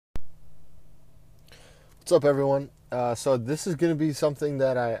What's up, everyone? So this is going to be something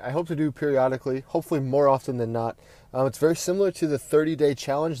that I hope to do periodically, hopefully more often than not. It's very similar to the 30-day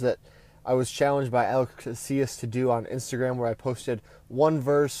challenge that I was challenged by Alex Casillas to do on Instagram, where I posted one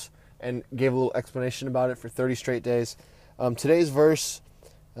verse and gave a little explanation about it for 30 straight days. Today's verse,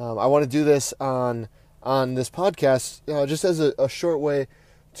 I want to do this on this podcast, just as a short way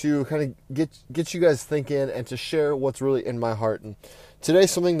to kind of get you guys thinking and to share what's really in my heart. And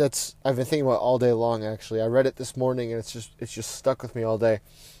today's something that's I've been thinking about all day long. Actually, I read it this morning and it's just stuck with me all day.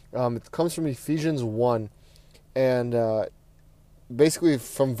 It comes from Ephesians 1, and basically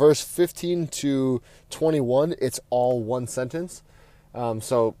from verse 15 to 21, it's all one sentence. And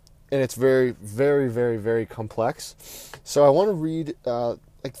it's very, very, very, very complex. So I want to read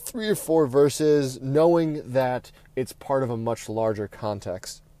like 3 or 4 verses, knowing that it's part of a much larger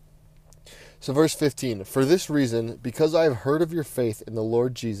context. So verse 15, "For this reason, because I have heard of your faith in the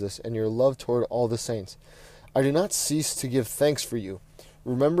Lord Jesus and your love toward all the saints, I do not cease to give thanks for you,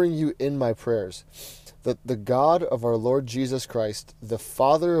 remembering you in my prayers, that the God of our Lord Jesus Christ, the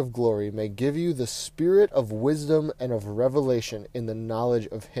Father of glory, may give you the spirit of wisdom and of revelation in the knowledge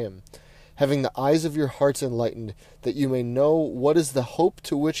of him, having the eyes of your hearts enlightened, that you may know what is the hope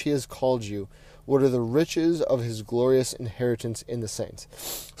to which he has called you, what are the riches of his glorious inheritance in the saints."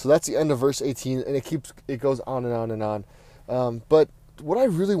 So that's the end of verse 18, and it goes on and on and on. But what I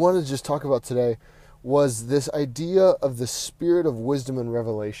really wanted to just talk about today was this idea of the spirit of wisdom and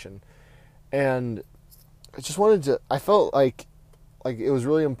revelation. And I felt like it was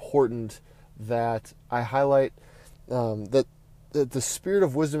really important that I highlight that the spirit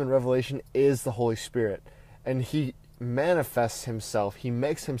of wisdom and revelation is the Holy Spirit, and he manifests himself, he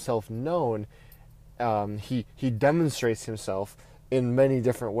makes himself known, he demonstrates himself in many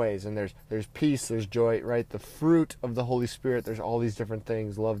different ways. And there's peace, there's joy, right? The fruit of the Holy Spirit, there's all these different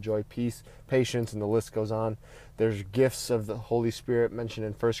things: love, joy, peace, patience, and the list goes on. There's gifts of the Holy Spirit mentioned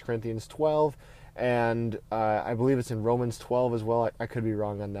in 1 Corinthians 12, and I believe it's in Romans 12 as well. I could be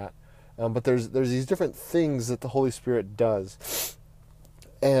wrong on that. But there's these different things that the Holy Spirit does.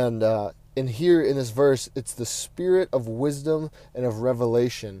 And in here in this verse, it's the spirit of wisdom and of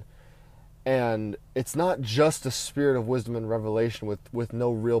revelation. And it's not just a spirit of wisdom and revelation with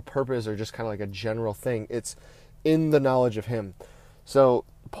no real purpose or just kind of like a general thing. It's in the knowledge of him. So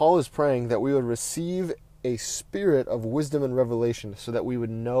Paul is praying that we would receive a spirit of wisdom and revelation so that we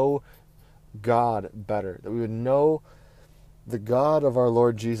would know God better, that we would know the God of our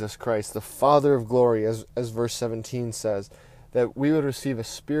Lord Jesus Christ, the Father of glory, as verse 17 says, that we would receive a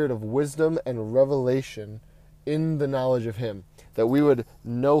spirit of wisdom and revelation in the knowledge of him, that we would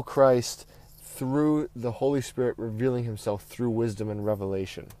know Christ through the Holy Spirit revealing himself through wisdom and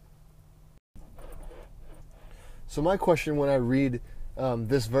revelation. So my question when I read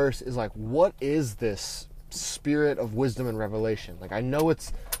this verse is like, what is this spirit of wisdom and revelation? Like, I know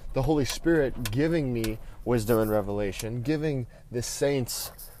it's the Holy Spirit giving me wisdom and revelation, giving the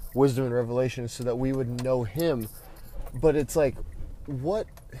saints wisdom and revelation so that we would know him. But it's like what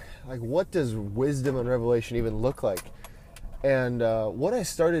does wisdom and revelation even look like? And what I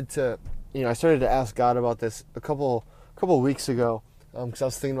started to ask God about this a couple of weeks ago, because I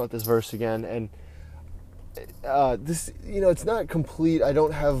was thinking about this verse again, and this, it's not complete. I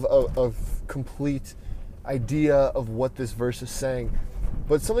don't have a complete idea of what this verse is saying,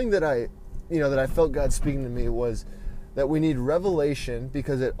 but something that I felt God speaking to me was that we need revelation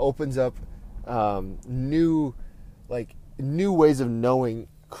because it opens up new ways of knowing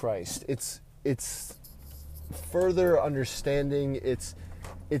Christ. It's further understanding. It's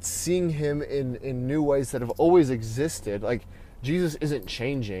seeing him in new ways that have always existed. Like, Jesus isn't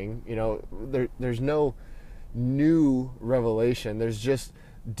changing. There's no new revelation. There's just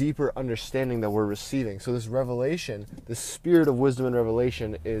deeper understanding that we're receiving. So this revelation, the spirit of wisdom and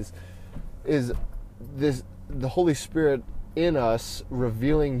revelation, is the Holy Spirit in us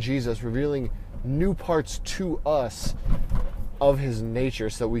revealing Jesus, revealing new parts to us of his nature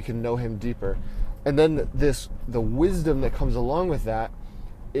so that we can know him deeper. And then the wisdom that comes along with that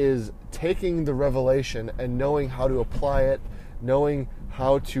is taking the revelation and knowing how to apply it, knowing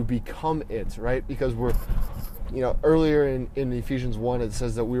how to become it, right? Because we're, earlier in Ephesians 1, it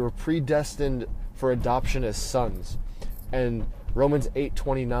says that we were predestined for adoption as sons. And Romans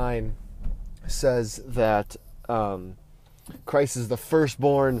 8:29 says that Christ is the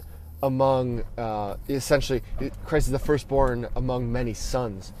firstborn among, Christ is the firstborn among many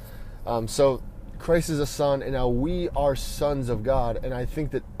sons. So Christ is a son, and now we are sons of God. And I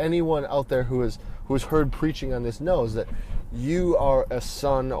think that anyone out there who has heard preaching on this knows that you are a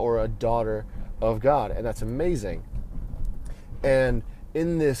son or a daughter of God, and that's amazing. And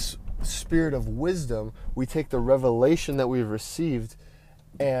in this spirit of wisdom, we take the revelation that we've received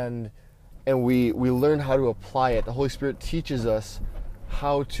and we learn how to apply it. The Holy Spirit teaches us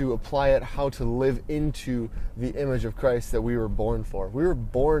how to apply it, how to live into the image of Christ that we were born for. We were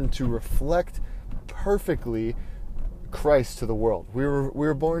born to reflect perfectly Christ to the world. We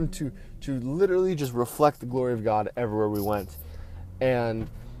were born to literally just reflect the glory of God everywhere we went. And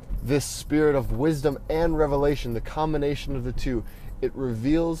this spirit of wisdom and revelation, the combination of the two, it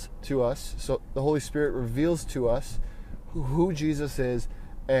reveals to us, so the Holy Spirit reveals to us who Jesus is,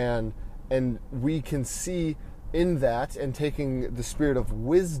 and we can see in that, and taking the spirit of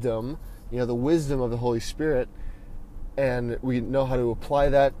wisdom, the wisdom of the Holy Spirit, and we know how to apply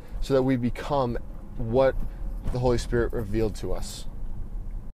that so that we become what the Holy Spirit revealed to us.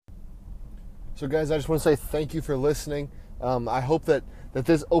 So guys, I just want to say thank you for listening. I hope that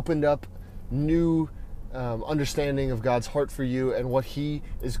this opened up new understanding of God's heart for you and what He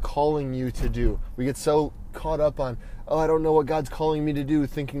is calling you to do. We get so caught up on, I don't know what God's calling me to do,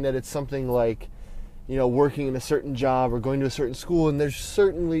 thinking that it's something like, working in a certain job or going to a certain school. And there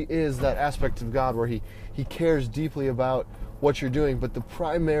certainly is that aspect of God where He cares deeply about what you're doing. But the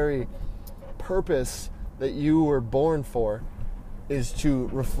primary purpose that you were born for is to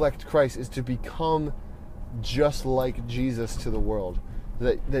reflect Christ, is to become just like Jesus to the world.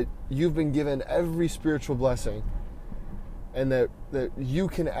 That you've been given every spiritual blessing, and that you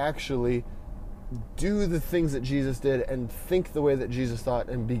can actually do the things that Jesus did and think the way that Jesus thought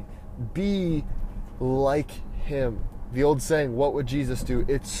and be like Him. The old saying, what would Jesus do?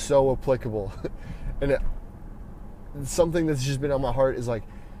 It's so applicable. And something that's just been on my heart is like,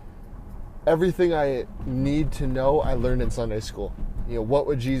 everything I need to know, I learned in Sunday school. What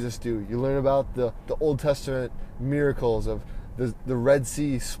would Jesus do? You learn about the Old Testament miracles of the Red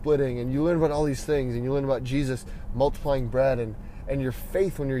Sea splitting, and you learn about all these things, and you learn about Jesus multiplying bread, and your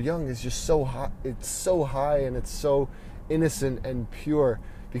faith when you're young is just so high. It's so high, and it's so innocent and pure,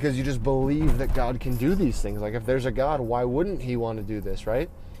 because you just believe that God can do these things. Like, if there's a God, why wouldn't He want to do this, right?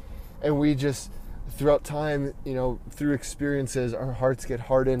 And we just, throughout time, through experiences, our hearts get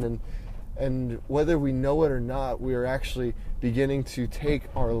hardened, and whether we know it or not, we are actually beginning to take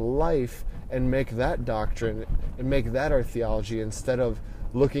our life and make that doctrine and make that our theology, instead of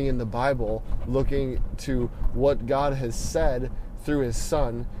looking in the Bible, looking to what God has said through His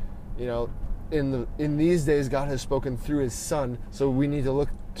Son. In these days, God has spoken through His Son, so we need to look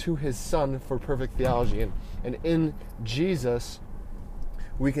to His Son for perfect theology. And in Jesus,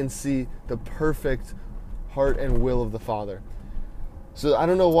 we can see the perfect heart and will of the Father. So I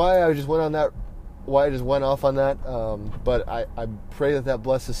don't know why I just went off on that, but I pray that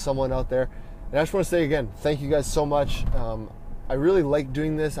blesses someone out there. And I just want to say again, thank you guys so much. I really like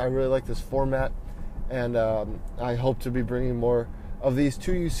doing this. I really like this format, and I hope to be bringing more of these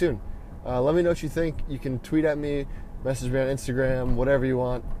to you soon. Let me know what you think. You can tweet at me, message me on Instagram, whatever you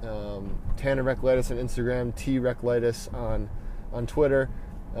want. Tanner Reclitis on Instagram, T Reclitis on Twitter.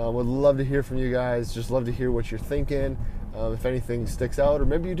 Would love to hear from you guys. Just love to hear what you're thinking. If anything sticks out, or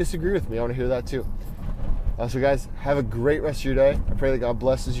maybe you disagree with me, I want to hear that too. So guys, have a great rest of your day. I pray that God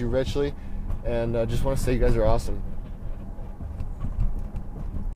blesses you richly, and just want to say you guys are awesome.